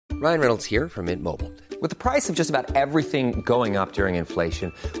Ryan Reynolds here from Mint Mobile. With the price of just about everything going up during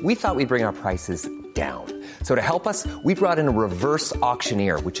inflation, we thought we'd bring our prices down. So to help us, we brought in a reverse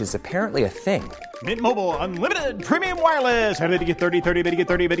auctioneer, which is apparently a thing. Mint Mobile Unlimited Premium Wireless. How to get 30, 30, bit to get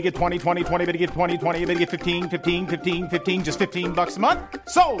 30, bit to get 20, 20, 20, bit to get 20, 20, bit to get 15, 15, 15, 15, just $15 a month?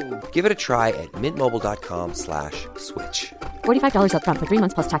 Sold! Give it a try at mintmobile.com/switch. $45 up front for 3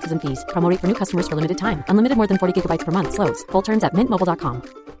 months plus taxes and fees. Promo rate for new customers for limited time. Unlimited more than 40 gigabytes per month. Slows full terms at mintmobile.com.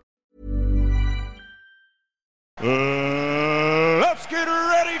 Let's get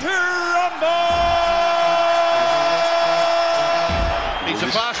ready to rumble! He's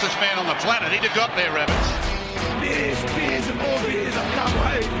the fastest man on the planet. He'd have got there, Rabbits. Beers, and more beers. I can't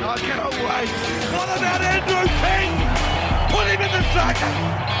wait. I cannot wait. What about Andrew King? Put him in the second.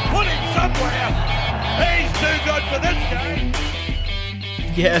 Put him somewhere. He's too good for this game.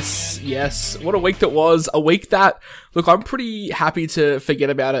 Yes. What a week that was. A week that, look, I'm pretty happy to forget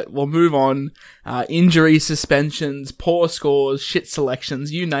about it. We'll move on. Injuries, suspensions, poor scores, shit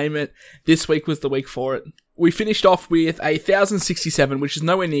selections, you name it. This week was the week for it. We finished off with 1,067, which is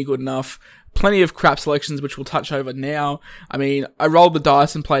nowhere near good enough. Plenty of crap selections, which we'll touch over now. I mean, I rolled the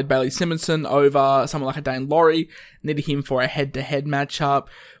dice and played Bailey Simonson over someone like a Dane Laurie. Needed him for a head-to-head matchup.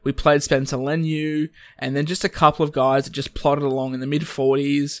 We played Spencer Leniu, and then just a couple of guys that just plodded along in the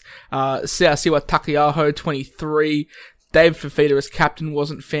mid-40s. Siwa Takiaho, 23. Dave Fafita as captain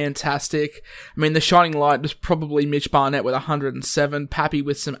wasn't fantastic. I mean, the shining light was probably Mitch Barnett with 107, Pappy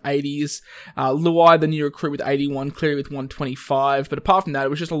with some 80s, Luai, the new recruit, with 81, Cleary with 125. But apart from that, it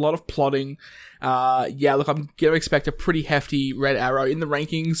was just a lot of plodding. Look, I'm going to expect a pretty hefty red arrow in the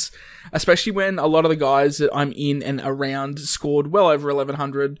rankings, especially when a lot of the guys that I'm in and around scored well over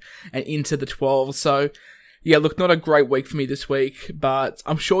 1,100 and into the 12. So, yeah, look, not a great week for me this week, but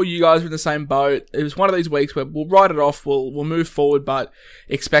I'm sure you guys are in the same boat. It was one of these weeks where we'll write it off, we'll move forward, but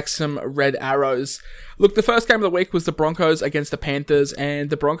expect some red arrows. Look, the first game of the week was the Broncos against the Panthers, and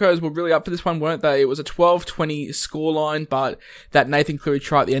the Broncos were really up for this one, weren't they? It was a 12-20 scoreline, but that Nathan Cleary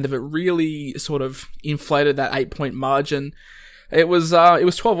try at the end of it really sort of inflated that 8-point margin. It was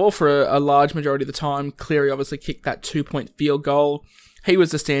 12-all for a large majority of the time. Cleary obviously kicked that 2-point field goal. He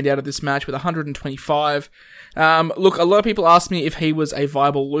was the standout of this match with 125. Look, a lot of people asked me if he was a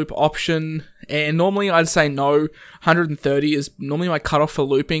viable loop option, and normally I'd say no. 130 is normally my cutoff for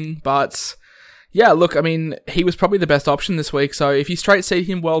looping, but yeah, look, I mean, he was probably the best option this week, so if you straight seed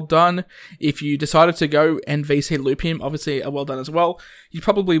him, well done. If you decided to go and VC loop him, obviously well done as well. You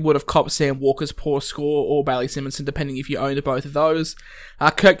probably would have copped Sam Walker's poor score or Bailey Simonson, depending if you owned both of those.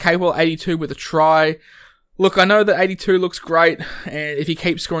 Kurt Capewell, 82 with a try. Look, I know that 82 looks great, and if he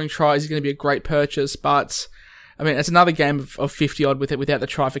keeps scoring tries, he's going to be a great purchase, but, I mean, it's another game of 50-odd with it without the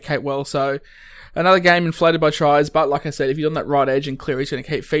try for Capewell, so another game inflated by tries, but like I said, if you're on that right edge and Cleary's going to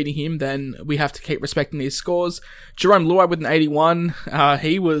keep feeding him, then we have to keep respecting these scores. Jerome Luai with an 81,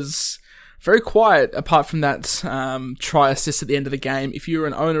 he was very quiet apart from that try assist at the end of the game. If you're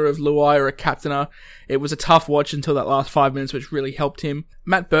an owner of Luai or a captainer, it was a tough watch until that last 5 minutes, which really helped him.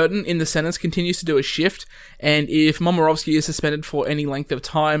 Matt Burton in the centres continues to do a shift, and if Momorovsky is suspended for any length of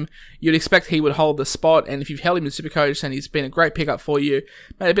time, you'd expect he would hold the spot, and if you've held him in Supercoach and he's been a great pickup for you,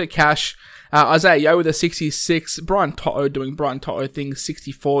 made a bit of cash. Isaiah Yeo with a 66, Brian To'o doing Brian To'o things,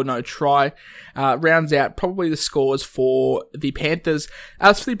 64, no try. Rounds out probably the scores for the Panthers.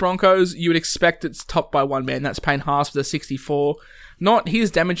 As for the Broncos, you would expect it's topped by one man, that's Payne Haas with a 64. Not his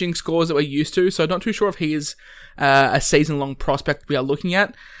damaging scores that we're used to, so not too sure if he is a season-long prospect we are looking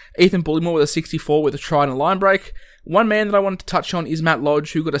at. Ethan Bullymore with a 64 with a try and a line break. One man that I wanted to touch on is Matt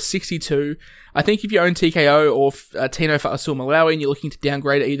Lodge, who got a 62. I think if you own TKO or Tino for Asul Malawi and you're looking to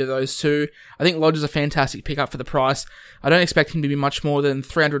downgrade either of those two, I think Lodge is a fantastic pickup for the price. I don't expect him to be much more than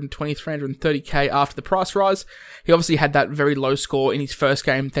 320, 330k after the price rise. He obviously had that very low score in his first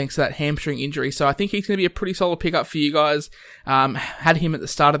game thanks to that hamstring injury, so I think he's going to be a pretty solid pickup for you guys. Had him at the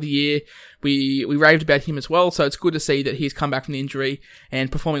start of the year. We raved about him as well, so it's good to see that he's come back from the injury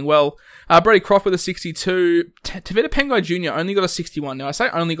and performing well. Brody Croft with a 62. Tavita Pangai Jr. only got a 61. Now, I say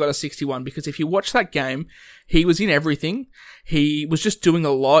only got a 61 because if you watch that game, he was in everything. He was just doing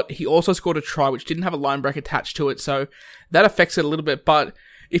a lot. He also scored a try, which didn't have a line break attached to it, so that affects it a little bit, but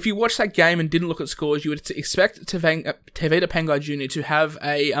if you watched that game and didn't look at scores, you would expect Tavita Pangai Jr. to have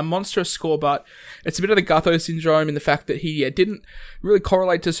a monstrous score, but it's a bit of the Gutho syndrome in the fact that he didn't really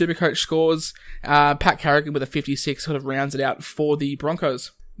correlate to Supercoach scores. Pat Carrigan with a 56 sort of rounds it out for the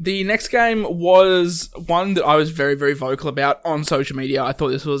Broncos. The next game was one that I was very, very vocal about on social media. I thought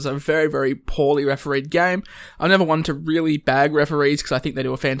this was a very, very poorly refereed game. I'm never one to really bag referees because I think they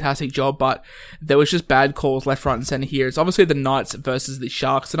do a fantastic job, but there was just bad calls left, right, and centre here. It's obviously the Knights versus the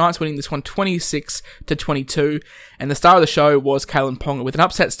Sharks. The Knights winning this one 26-22, and the star of the show was Kalyn Ponga with an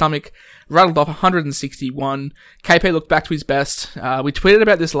upset stomach, rattled off 161. KP looked back to his best. We tweeted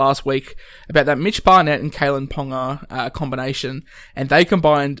about this last week, about that Mitch Barnett and Kalyn Ponga combination, and they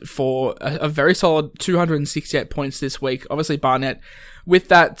combined for a very solid 268 points this week. Obviously, Barnett, with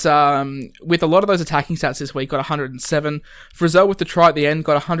that, with a lot of those attacking stats this week, got 107. Frizzell with the try at the end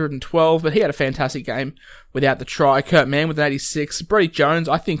got 112, but he had a fantastic game without the try. Kurt Mann with an 86. Brodie Jones,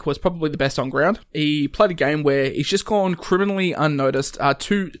 I think, was probably the best on ground. He played a game where he's just gone criminally unnoticed.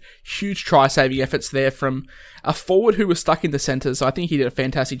 Two huge try-saving efforts there from a forward who was stuck in the centre, so I think he did a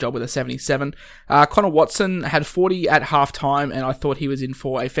fantastic job with a 77. Connor Watson had 40 at half-time, and I thought he was in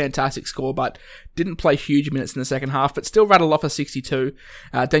for a fantastic score, but didn't play huge minutes in the second half, but still rattled off a 62.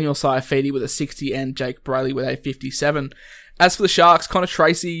 Daniel Saifidi with a 60, and Jake Brayley with a 57. As for the Sharks, Connor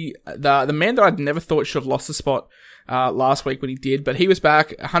Tracy, the man that I'd never thought should have lost the spot last week when he did, but he was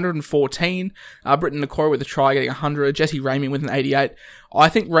back, 114. Britton Nakora with a try, getting 100. Jesse Ramian with an 88. I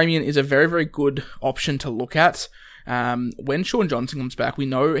think Ramian is a very, very good option to look at. When Sean Johnson comes back, we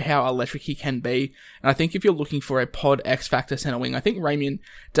know how electric he can be, and I think if you're looking for a pod X-Factor centre wing, I think Ramian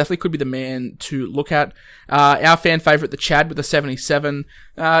definitely could be the man to look at. Our fan favourite, the Chad, with a 77.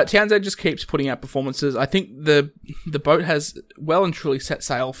 Townsend just keeps putting out performances. I think the boat has well and truly set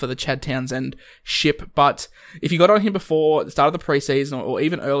sail for the Chad Townsend ship, but if you got on him before the start of the preseason or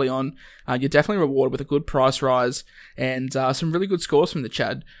even early on, you're definitely rewarded with a good price rise and some really good scores from the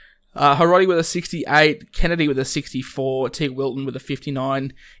Chad. Hiroti with a 68, Kennedy with a 64, Teague Wilton with a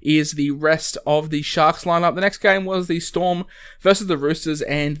 59 is the rest of the Sharks lineup. The next game was the Storm versus the Roosters,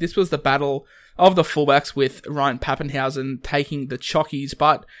 and this was the battle of the fullbacks with Ryan Pappenhausen taking the chockies.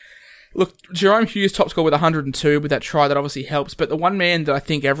 But look, Jerome Hughes top score with 102 with that try that obviously helps, but the one man that I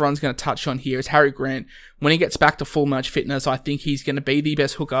think everyone's going to touch on here is Harry Grant. When he gets back to full match fitness, I think he's going to be the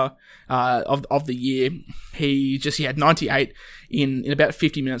best hooker of the year. He had 98 in about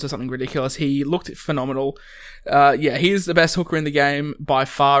 50 minutes or something ridiculous. He looked phenomenal. He's the best hooker in the game by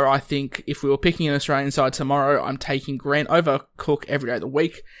far. I think if we were picking an Australian side tomorrow, I'm taking Grant over Cook every day of the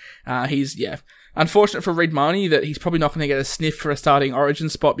week. Unfortunate for Reid Marnie that he's probably not going to get a sniff for a starting Origin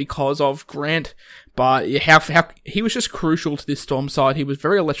spot because of Grant, but he was just crucial to this Storm side. He was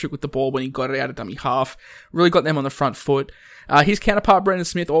very electric with the ball when he got it out of dummy half, really got them on the front foot. His counterpart, Brendan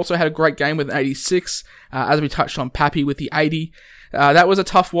Smith, also had a great game with an 86, as we touched on Pappy with the 80. That was a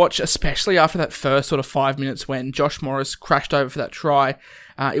tough watch, especially after that first sort of 5 minutes when Josh Morris crashed over for that try.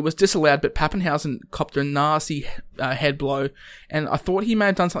 It was disallowed, but Pappenhausen copped a nasty head blow, and I thought he may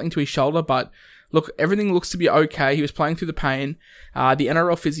have done something to his shoulder, but look, everything looks to be okay. He was playing through the pain. The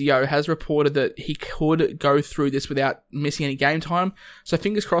NRL physio has reported that he could go through this without missing any game time. So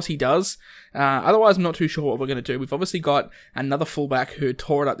fingers crossed he does. Otherwise, I'm not too sure what we're going to do. We've obviously got another fullback who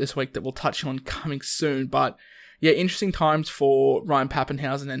tore it up this week that we'll touch on coming soon. But yeah, interesting times for Ryan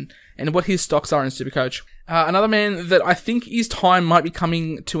Pappenhausen and what his stocks are in Supercoach. Another man that I think his time might be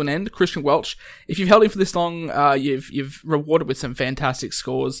coming to an end, Christian Welch. If you've held him for this long, you've rewarded with some fantastic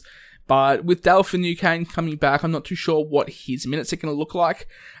scores. But with Dale Finucane coming back, I'm not too sure what his minutes are going to look like.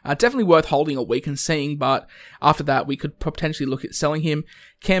 Definitely worth holding a week and seeing, but after that, we could potentially look at selling him.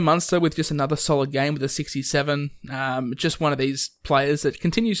 Cam Munster with just another solid game with a 67. Just one of these players that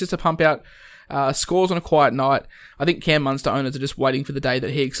continues just to pump out scores on a quiet night. I think Cam Munster owners are just waiting for the day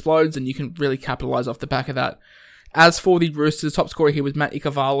that he explodes, and you can really capitalise off the back of that. As for the Roosters, top scorer here was Matt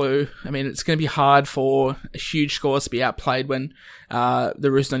Ikuvalu. I mean, it's going to be hard for huge scores to be outplayed when the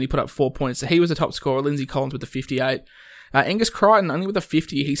Roosters only put up 4 points. So he was the top scorer. Lindsay Collins with the 58. Angus Crichton only with a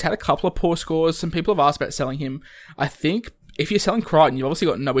 50. He's had a couple of poor scores. Some people have asked about selling him. I think if you're selling Crichton, you've obviously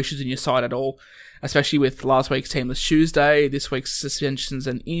got no issues in your side at all, especially with last week's Teamless Tuesday, this week's suspensions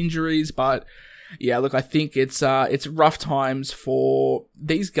and injuries, but yeah, look, I think it's rough times for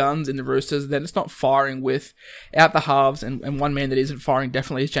these guns in the Roosters. They're just not firing without the halves, and one man that isn't firing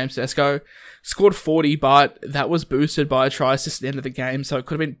definitely is James Tedesco. Scored 40, but that was boosted by a try assist at the end of the game, so it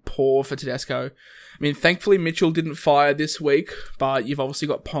could have been poor for Tedesco. I mean, thankfully Mitchell didn't fire this week, but you've obviously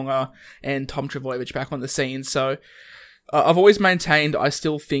got Ponga and Tom Trbojevic back on the scene, so I've always maintained I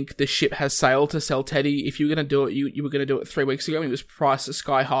still think the ship has sailed to sell Teddy. If you were going to do it, you were going to do it 3 weeks ago when he was priced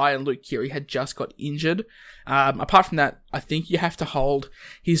sky high and Luke Keary had just got injured. Apart from that, I think you have to hold.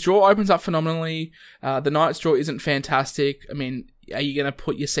 His draw opens up phenomenally. The Knights draw isn't fantastic. I mean, are you going to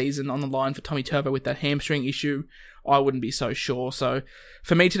put your season on the line for Tommy Turbo with that hamstring issue? I wouldn't be so sure. So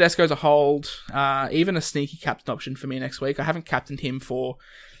for me, Tedesco's a hold, even a sneaky captain option for me next week. I haven't captained him for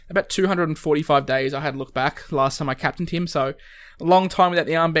about 245 days. I had a look back last time I captained him, so a long time without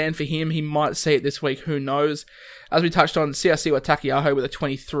the armband for him. He might see it this week, who knows. As we touched on, Siasiwa Takiaho with a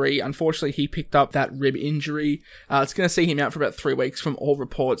 23. Unfortunately, he picked up that rib injury. It's going to see him out for about 3 weeks from all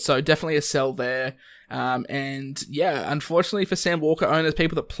reports, so definitely a sell there. And yeah, unfortunately for Sam Walker owners,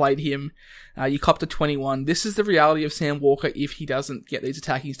 people that played him, you copped a 21. This is the reality of Sam Walker if he doesn't get these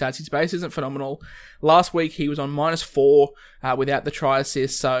attacking stats. His base isn't phenomenal. Last week he was on -4 without the try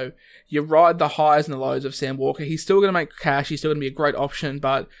assist, so you ride the highs and the lows of Sam Walker. He's still going to make cash. He's still going to be a great option,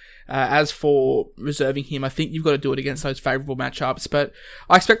 but as for reserving him, I think you've got to do it against those favourable matchups. But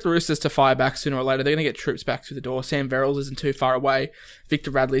I expect the Roosters to fire back sooner or later. They're going to get troops back through the door. Sam Verrills isn't too far away.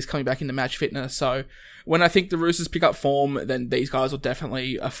 Victor Radley's coming back into match fitness. So when I think the Roosters pick up form, then these guys will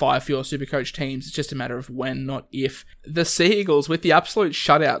definitely fire for your Supercoach teams. It's just a matter of when, not if. The Sea Eagles with the absolute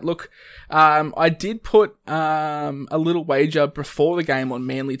shutout. Look, I did put a little wager before the game on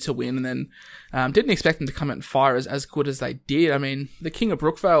Manly to win, and then didn't expect them to come out and fire as good as they did. I mean, the King of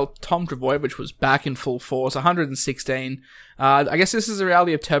Brookvale, Tom Trbojevic, was back in full force, 116. I guess this is the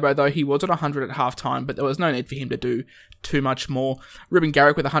reality of Turbo, though. He was at 100 at halftime, but there was no need for him to do too much more. Ruben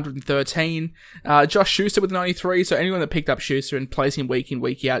Garrick with 113. Josh Schuster with 93. So anyone that picked up Schuster and plays him week in,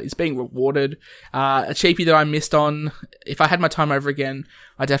 week out is being rewarded. A cheapie that I missed on. If I had my time over again,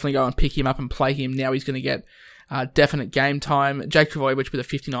 I'd definitely go and pick him up and play him. Now he's going to get definite game time. Jake Trbojevic with a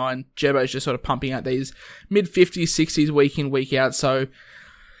 59. Gerbo's just sort of pumping out these mid-50s, 60s week in, week out. So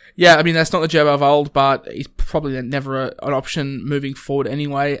yeah, I mean, that's not the Gerbo of old, but he's probably never an option moving forward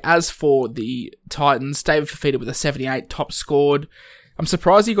anyway. As for the Titans, David Fifita with a 78, top scored. I'm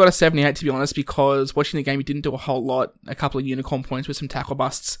surprised he got a 78, to be honest, because watching the game, he didn't do a whole lot. A couple of unicorn points with some tackle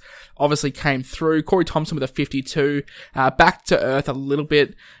busts obviously came through. Corey Thompson with a 52, back to earth a little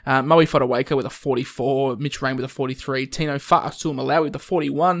bit. Moe Fotuaika with a 44, Mitch Rain with a 43, Tino Fa'asuamaleaui with a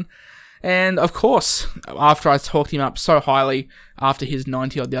 41. And of course, after I talked him up so highly after his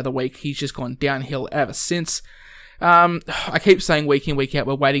 90-odd the other week, he's just gone downhill ever since. I keep saying week in, week out,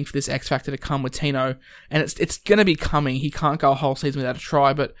 we're waiting for this X Factor to come with Tino, and it's going to be coming. He can't go a whole season without a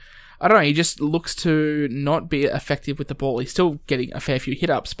try, but I don't know, he just looks to not be effective with the ball. He's still getting a fair few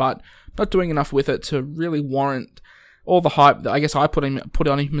hit-ups, but not doing enough with it to really warrant all the hype that I guess I put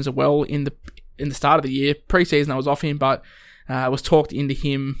on him as well in the start of the year. Pre-season I was off him, but was talked into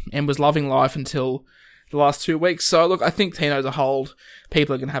him and was loving life until the last 2 weeks. So look, I think Tino's a hold.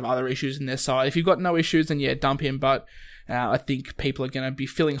 People are going to have other issues in their side. If you've got no issues, then yeah, dump him. But I think people are going to be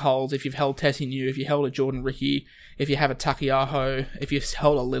filling holes. If you've held Tessie New, if you held a Jordan Ricky, if you have a Takiaho, if you've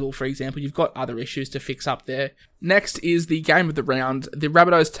held a Little, for example, you've got other issues to fix up there. Next is the game of the round. The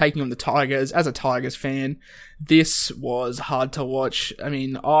Rabbitohs taking on the Tigers. As a Tigers fan, this was hard to watch. I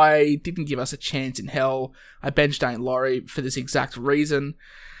mean, I didn't give us a chance in hell. I benched Dane Laurie for this exact reason.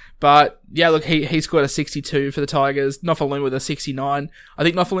 But yeah, look, he scored a 62 for the Tigers. Nofaluma with a 69. I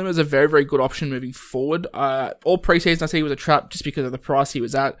think Nofaluma is a very, very good option moving forward. All preseason I see he was a trap just because of the price he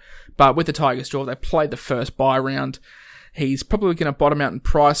was at. But with the Tigers draw, they played the first bye round. He's probably going to bottom out in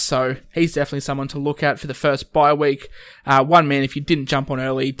price, so he's definitely someone to look at for the first bye week. One man, if you didn't jump on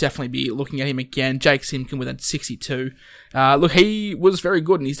early, definitely be looking at him again. Jake Simpkin with a 62. Look, he was very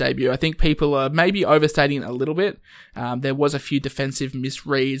good in his debut. I think people are maybe overstating it a little bit. There was a few defensive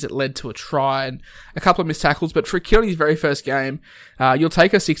misreads that led to a try and a couple of missed tackles, but for Keely's very first game, you'll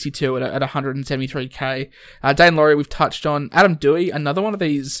take a 62 at 173k. Dane Laurie, we've touched on. Adam Dewey, another one of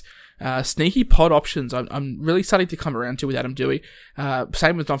these sneaky pod options I'm really starting to come around to with Adam Dewey.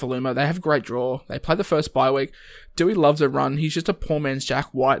 Same with Nofaluma. They have a great draw. They play the first bye week. Dewey loves a run. He's just a poor man's Jack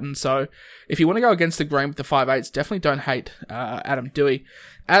Whiten. So if you want to go against the grain with the 5/8s, definitely don't hate Adam Dewey.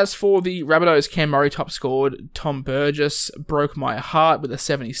 As for the Rabbitohs, Cam Murray top scored. Tom Burgess broke my heart with a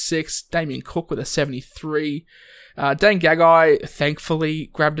 76. Damien Cook with a 73. Dane Gagai, thankfully,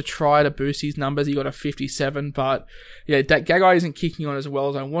 grabbed a try to boost his numbers. He got a 57, but yeah, Gagai isn't kicking on as well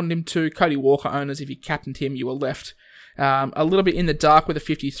as I wanted him to. Cody Walker owners, if you captained him, you were left a little bit in the dark with a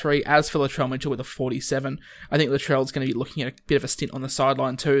 53, as for Latrell Mitchell with a 47. I think Latrell's going to be looking at a bit of a stint on the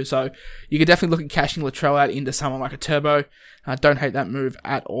sideline too, so you could definitely look at cashing Latrell out into someone like a Turbo. Don't hate that move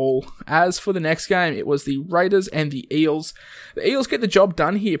at all. As for the next game, it was the Raiders and the Eels. The Eels get the job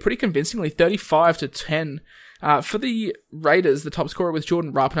done here pretty convincingly, 35-10. For the Raiders, the top scorer was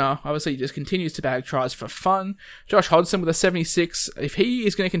Jordan Ruppner. Obviously, he just continues to bag tries for fun. Josh Hodgson with a 76. If he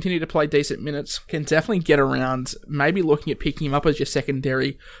is going to continue to play decent minutes, can definitely get around. Maybe looking at picking him up as your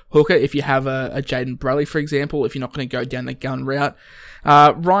secondary hooker if you have a Jaden Braley, for example, if you're not going to go down the gun route.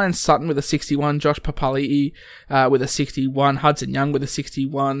 Ryan Sutton with a 61. Josh Papali'i with a 61. Hudson Young with a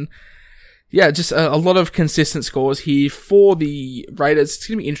 61. Yeah, just a lot of consistent scores here for the Raiders. It's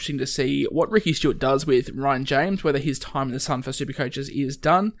going to be interesting to see what Ricky Stewart does with Ryan James, whether his time in the sun for Supercoaches is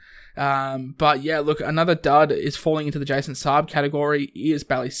done. But yeah, look, another dud is falling into the Jason Saab category is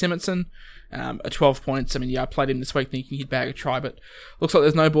Bailey Simonson. At 12 points. I mean, yeah, I played him this week thinking he'd bag a try, but looks like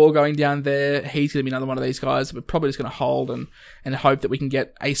there's no ball going down there. He's going to be another one of these guys. We're probably just going to hold and hope that we can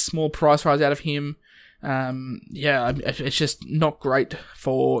get a small price rise out of him. Yeah, it's just not great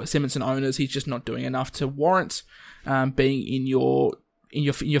for Simonson owners. He's just not doing enough to warrant being in your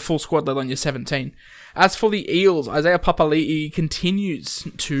full squad, let alone your 17. As for the Eels, Isaiah Papali'i continues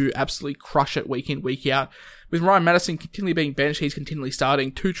to absolutely crush it week in, week out. With Ryan Madison continually being benched, he's continually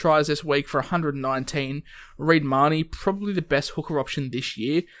starting. 2 tries this week for 119. Reid Marnie, probably the best hooker option this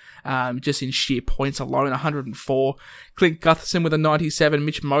year. Just in sheer points alone, 104. Clint Gutherson with a 97.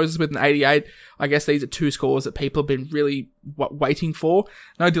 Mitch Moses with an 88. I guess these are 2 scores that people have been really waiting for.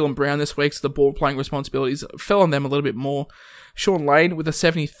 No Dylan Brown this week, so the ball playing responsibilities fell on them a little bit more. Sean Lane with a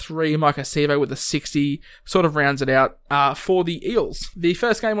 73, Mike Acevo with a 60, sort of rounds it out for the Eels. The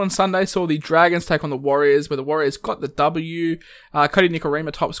first game on Sunday saw the Dragons take on the Warriors, where the Warriors got the W. Cody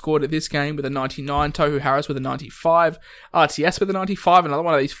Nikorima top scored at this game with a 99, Tohu Harris with a 95, RTS with a 95, another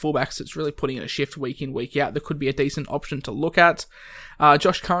one of these fullbacks that's really putting in a shift week in, week out. That could be a decent option to look at.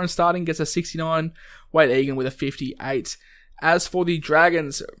 Josh Curran starting gets a 69, Wade Egan with a 58. As for the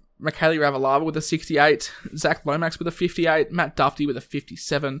Dragons, Michaeli Ravalava with a 68, Zach Lomax with a 58, Matt Duffy with a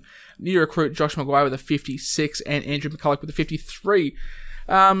 57, new recruit Josh Maguire with a 56, and Andrew McCulloch with a 53.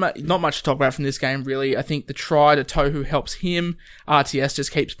 Not much to talk about from this game, really. I think the try to Tohu helps him. RTS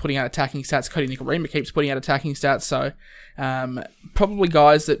just keeps putting out attacking stats. Cody Nikorima keeps putting out attacking stats. So, probably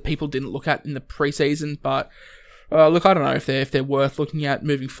guys that people didn't look at in the preseason. But, look, I don't know if they're worth looking at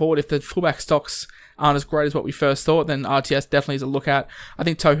moving forward. If the fullback stocks aren't as great as what we first thought, then RTS definitely is a look at. I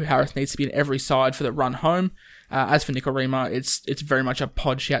think Tohu Harris needs to be in every side for the run home. As for Nikorima, it's very much a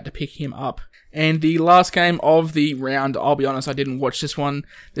pod shout to pick him up. And the last game of the round, I'll be honest, I didn't watch this one.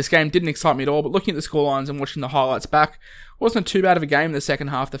 This game didn't excite me at all, but looking at the scorelines and watching the highlights back, wasn't too bad of a game in the second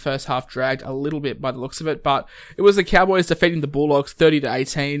half. The first half dragged a little bit by the looks of it, but it was the Cowboys defeating the Bulldogs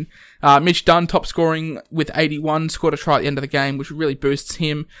 30-18. Mitch Dunn top scoring with 81, scored a try at the end of the game, which really boosts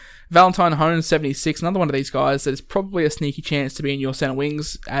him. Valentine Holmes, 76, another one of these guys that is probably a sneaky chance to be in your centre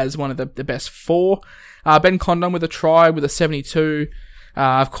wings as one of the best 4. Ben Condon with a try with a 72.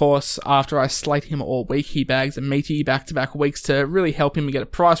 Of course, after I slate him all week, he bags a meaty back-to-back weeks to really help him get a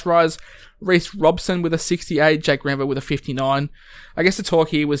price rise. Reece Robson with a 68, Jake Granville with a 59. I guess the talk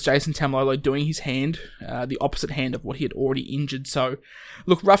here was Jason Tamalolo doing his hand, the opposite hand of what he had already injured. So,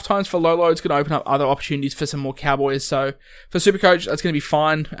 look, rough times for Lolo. It's going to open up other opportunities for some more Cowboys. So, for Supercoach, that's going to be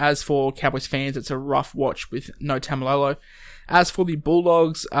fine. As for Cowboys fans, it's a rough watch with no Tamalolo. As for the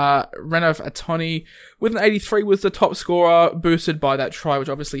Bulldogs, Renov Atoni with an 83 was the top scorer, boosted by that try, which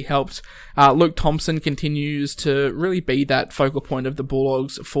obviously helped. Luke Thompson continues to really be that focal point of the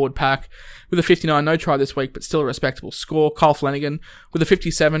Bulldogs forward pack with a 59, no try this week, but still a respectable score. Kyle Flanagan with a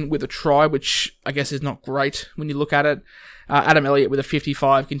 57 with a try, which I guess is not great when you look at it. Adam Elliott with a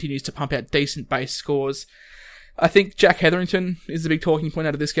 55 continues to pump out decent base scores. I think Jack Hetherington is the big talking point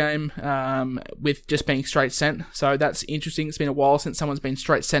out of this game, with just being straight sent. So that's interesting. It's been a while since someone's been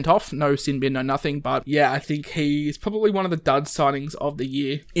straight sent off. No sin bin, no nothing. But yeah, I think he's probably one of the dud signings of the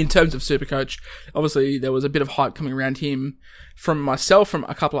year in terms of Supercoach. Obviously, there was a bit of hype coming around him from myself, from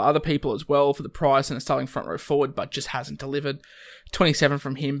a couple of other people as well for the price and a starting front row forward, but just hasn't delivered. 27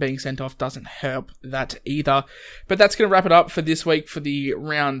 from him being sent off doesn't help that either. But that's going to wrap it up for this week for the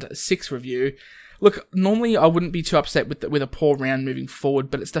round 6 review. Look, normally I wouldn't be too upset with a poor round moving forward,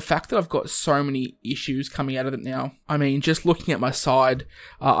 but it's the fact that I've got so many issues coming out of it now. I mean, just looking at my side,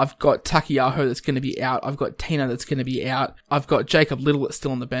 I've got Takiyaho that's going to be out. I've got Tina that's going to be out. I've got Jacob Little that's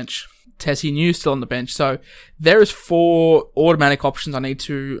still on the bench. Tessie New still on the bench. So there's 4 automatic options I need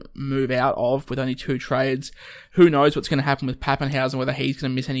to move out of with only 2 trades. Who knows what's going to happen with Pappenhausen, whether he's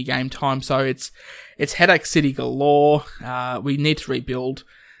going to miss any game time. So it's headache city galore. We need to rebuild.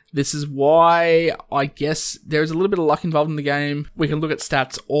 This is why I guess there's a little bit of luck involved in the game. We can look at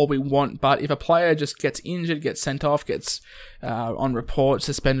stats all we want, but if a player just gets injured, gets sent off, gets on report,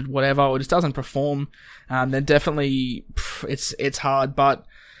 suspended, whatever, or just doesn't perform, then definitely it's hard. But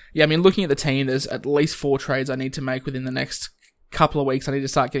yeah, I mean, looking at the team, there's at least 4 trades I need to make within the next couple of weeks. I need to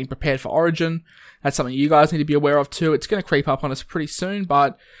start getting prepared for Origin. That's something you guys need to be aware of too. It's going to creep up on us pretty soon,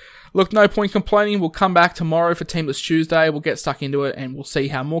 but look, no point complaining. We'll come back tomorrow for Teamless Tuesday. We'll get stuck into it and we'll see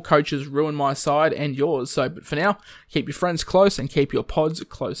how more coaches ruin my side and yours. So, but for now, keep your friends close and keep your pods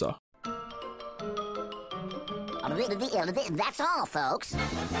closer. That's all, folks.